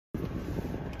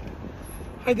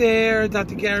Hi there,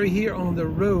 Dr. Gary here on the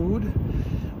road.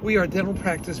 We are dental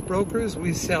practice brokers.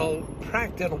 We sell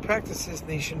dental practices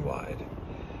nationwide.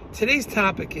 Today's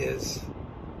topic is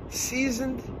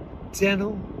seasoned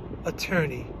dental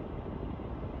attorney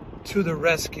to the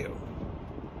rescue,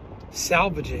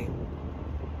 salvaging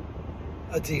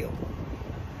a deal.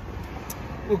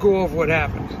 We'll go over what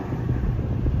happened.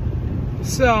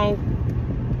 So,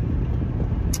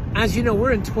 as you know,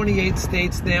 we're in 28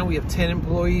 states now. We have 10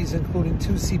 employees, including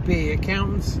 2 CPA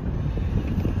accountants,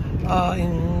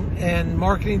 and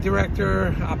marketing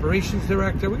director, operations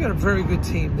director. We got a very good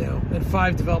team now, and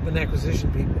 5 development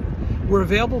acquisition people. We're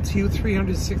available to you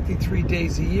 363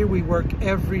 days a year. We work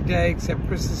every day except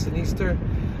Christmas and Easter,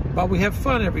 but we have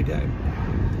fun every day.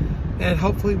 And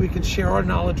hopefully we can share our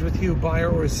knowledge with you, buyer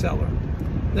or seller.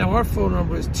 Now, our phone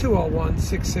number is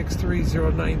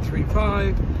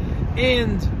 201-663-0935,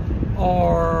 and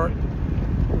our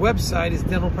website is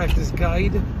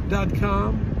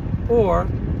dentalpracticeguide.com or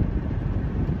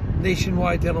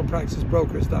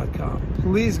nationwidedentalpracticebrokers.com.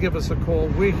 Please give us a call.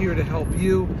 We're here to help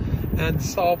you and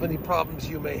solve any problems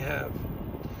you may have.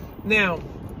 Now,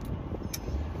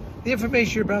 the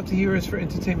information you're about to hear is for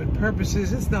entertainment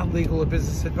purposes. It's not legal or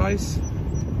business advice.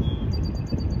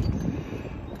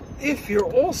 If you're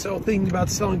also thinking about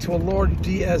selling to a large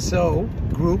DSO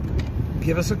group,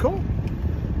 give us a call.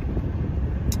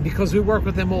 Because we work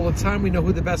with them all the time, we know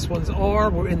who the best ones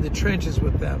are. We're in the trenches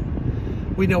with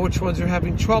them. We know which ones are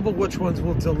having trouble, which ones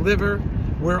will deliver.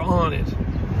 We're on it.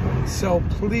 So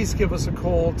please give us a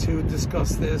call to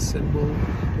discuss this, and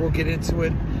we'll get into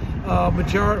it.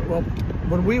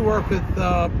 When we work with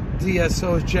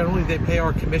DSOs, generally they pay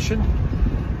our commission,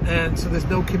 and so there's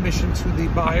no commission to the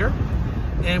buyer.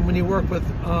 And when you work with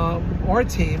our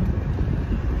team,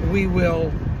 we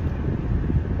will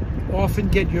often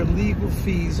get your legal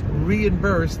fees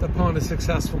reimbursed upon a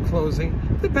successful closing,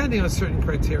 depending on certain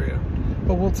criteria.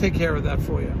 But we'll take care of that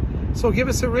for you. So give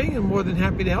us a ring, and more than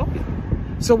happy to help you.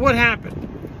 So what happened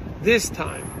this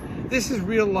time? This is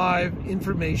real live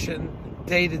information,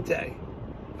 day to day,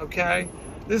 okay?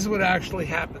 This is what actually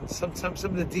happens. Sometimes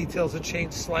some of the details are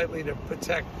changed slightly to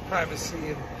protect privacy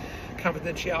and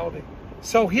confidentiality.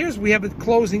 So we have a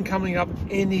closing coming up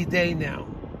any day now.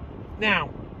 Now,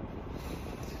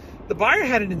 the buyer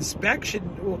had an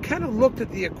inspection, kind of looked at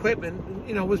the equipment,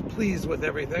 was pleased with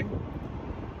everything.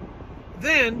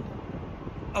 Then,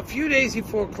 a few days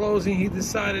before closing, he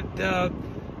decided that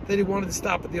he wanted to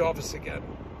stop at the office again.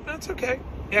 That's okay.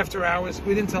 After hours,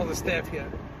 we didn't tell the staff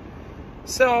yet.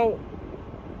 So,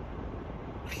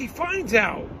 he finds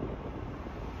out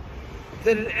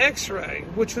that an X-ray,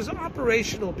 which was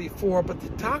operational before, but the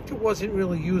doctor wasn't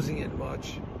really using it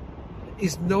much,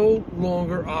 is no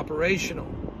longer operational.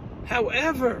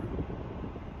 However,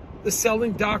 the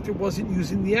selling doctor wasn't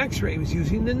using the X-ray, he was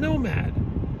using the Nomad.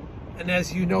 And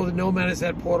as you know, the Nomad is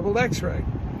that portable X-ray.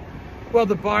 Well,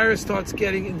 the buyer starts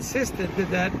getting insistent that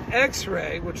that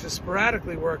X-ray, which is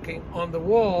sporadically working on the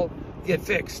wall, get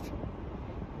fixed.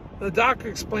 The doctor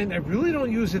explained, I really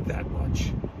don't use it that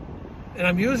much. And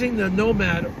I'm using the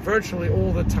Nomad virtually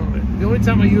all the time. The only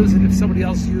time I use it if somebody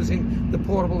else is using the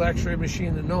portable X-ray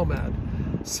machine, the Nomad.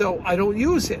 So I don't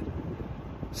use it.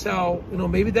 So,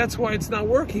 maybe that's why it's not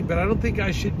working, but I don't think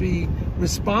I should be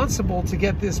responsible to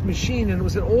get this machine. And it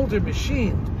was an older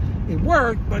machine. It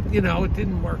worked, but, it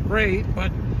didn't work great. But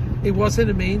it wasn't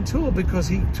a main tool because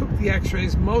he took the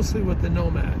X-rays mostly with the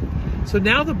Nomad. So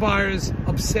now the buyer's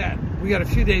upset. We got a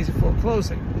few days before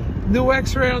closing. New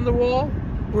X-ray on the wall.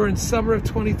 We're in summer of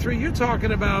 23. You're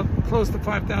talking about close to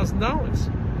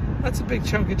 $5,000. That's a big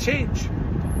chunk of change.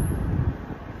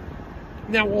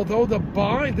 Now, although the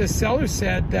seller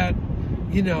said that,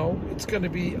 it's going to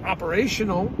be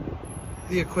operational,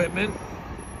 the equipment,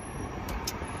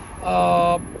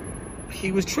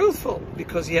 he was truthful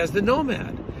because he has the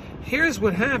Nomad. Here's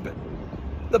what happened.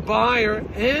 The buyer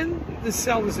and the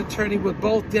seller's attorney were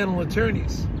both dental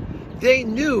attorneys. They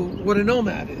knew what a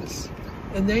Nomad is.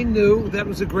 And they knew that it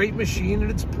was a great machine and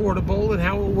it's portable and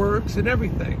how it works and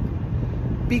everything.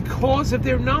 Because of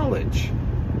their knowledge,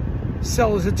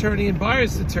 seller's attorney and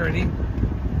buyer's attorney,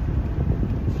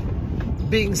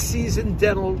 being seasoned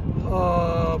dental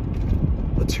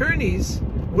attorneys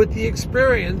with the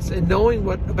experience and knowing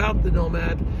about the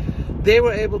Nomad, they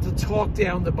were able to talk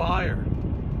down the buyer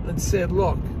and said,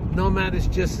 look, Nomad is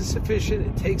just as sufficient.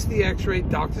 It takes the X-ray.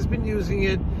 Doctor's been using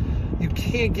it. You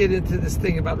can't get into this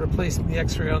thing about replacing the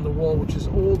X-ray on the wall, which is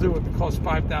older, would cost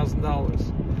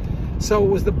 $5,000. So it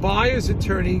was the buyer's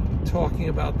attorney talking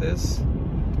about this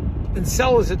and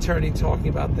seller's attorney talking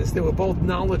about this. They were both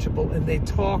knowledgeable, and they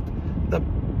talked the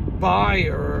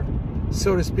buyer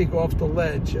so to speak, off the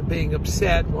ledge, being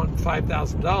upset, wanting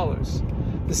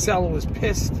 $5,000. The seller was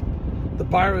pissed. The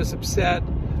buyer was upset.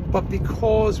 But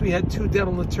because we had two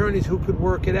dental attorneys who could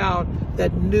work it out,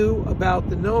 that knew about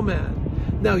the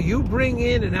Nomad. Now, you bring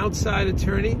in an outside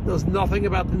attorney, knows nothing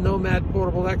about the Nomad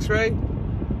portable x-ray,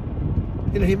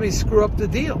 he may screw up the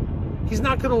deal. He's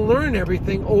not going to learn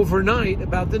everything overnight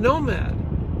about the Nomad.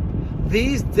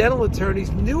 These dental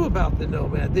attorneys knew about the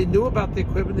Nomad. They knew about the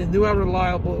equipment. They knew how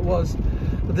reliable it was.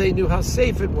 They knew how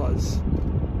safe it was.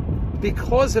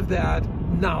 Because of that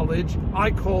knowledge,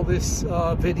 I call this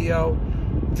video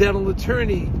dental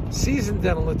attorney, seasoned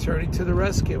dental attorney to the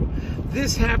rescue.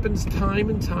 This happens time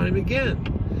and time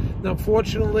again. Now,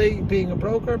 fortunately, being a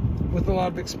broker with a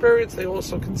lot of experience, they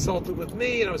also consulted with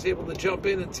me, and I was able to jump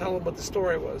in and tell them what the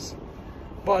story was.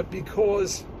 But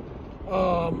because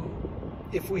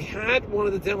if we had one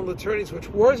of the dental attorneys, which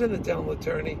wasn't a dental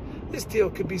attorney, this deal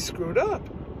could be screwed up.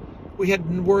 We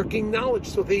had working knowledge,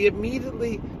 so they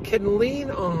immediately can lean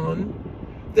on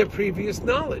their previous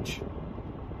knowledge.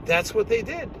 That's what they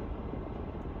did.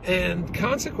 And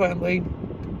consequently,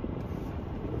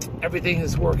 everything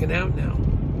is working out now.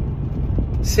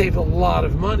 Save a lot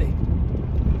of money.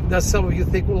 Now, some of you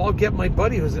think, well, I'll get my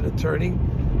buddy who's an attorney,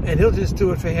 and he'll just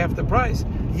do it for half the price.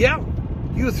 Yeah,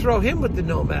 you throw him with the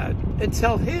Nomad and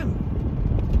tell him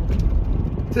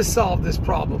to solve this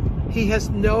problem. He has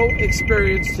no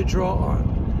experience to draw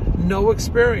on. No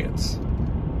experience.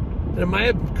 And it might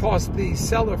have cost the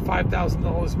seller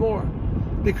 $5,000 more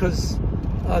because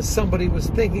somebody was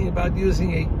thinking about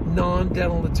using a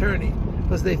non-dental attorney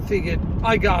because they figured,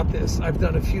 I got this. I've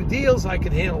done a few deals. I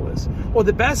can handle this. Or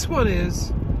the best one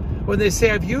is when they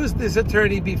say, I've used this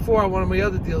attorney before on one of my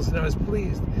other deals and I was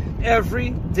pleased. Every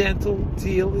dental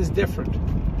deal is different.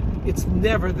 It's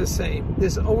never the same.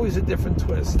 There's always a different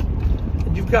twist.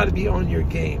 And you've got to be on your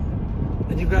game.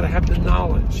 And you've got to have the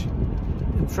knowledge.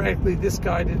 And frankly, this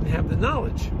guy didn't have the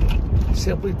knowledge. He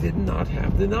simply did not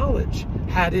have the knowledge,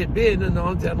 had it been a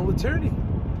non-dental attorney.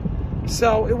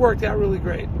 So it worked out really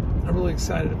great. I'm really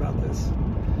excited about this.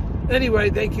 Anyway,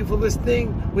 thank you for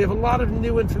listening. We have a lot of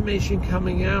new information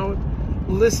coming out.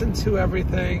 Listen to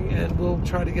everything, and we'll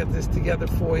try to get this together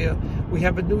for you. We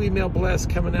have a new email blast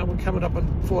coming out. We're coming up on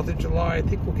 4th of July. I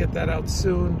think we'll get that out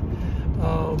soon,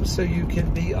 so you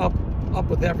can be up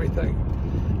with everything.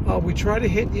 We try to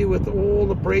hit you with all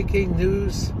the breaking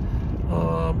news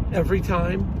every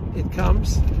time it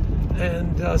comes,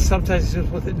 and sometimes it's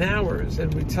just within hours,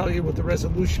 and we tell you what the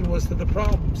resolution was to the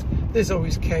problems. There's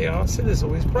always chaos, and there's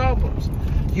always problems.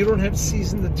 You don't have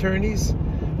seasoned attorneys,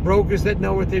 brokers that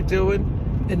know what they're doing,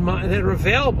 and that are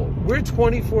available. We're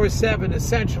 24/7,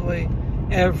 essentially,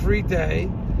 every day,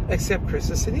 except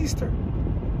Christmas and Easter.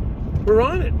 We're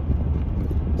on it.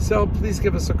 So please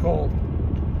give us a call.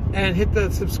 And hit the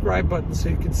subscribe button so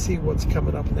you can see what's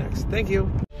coming up next. Thank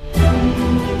you.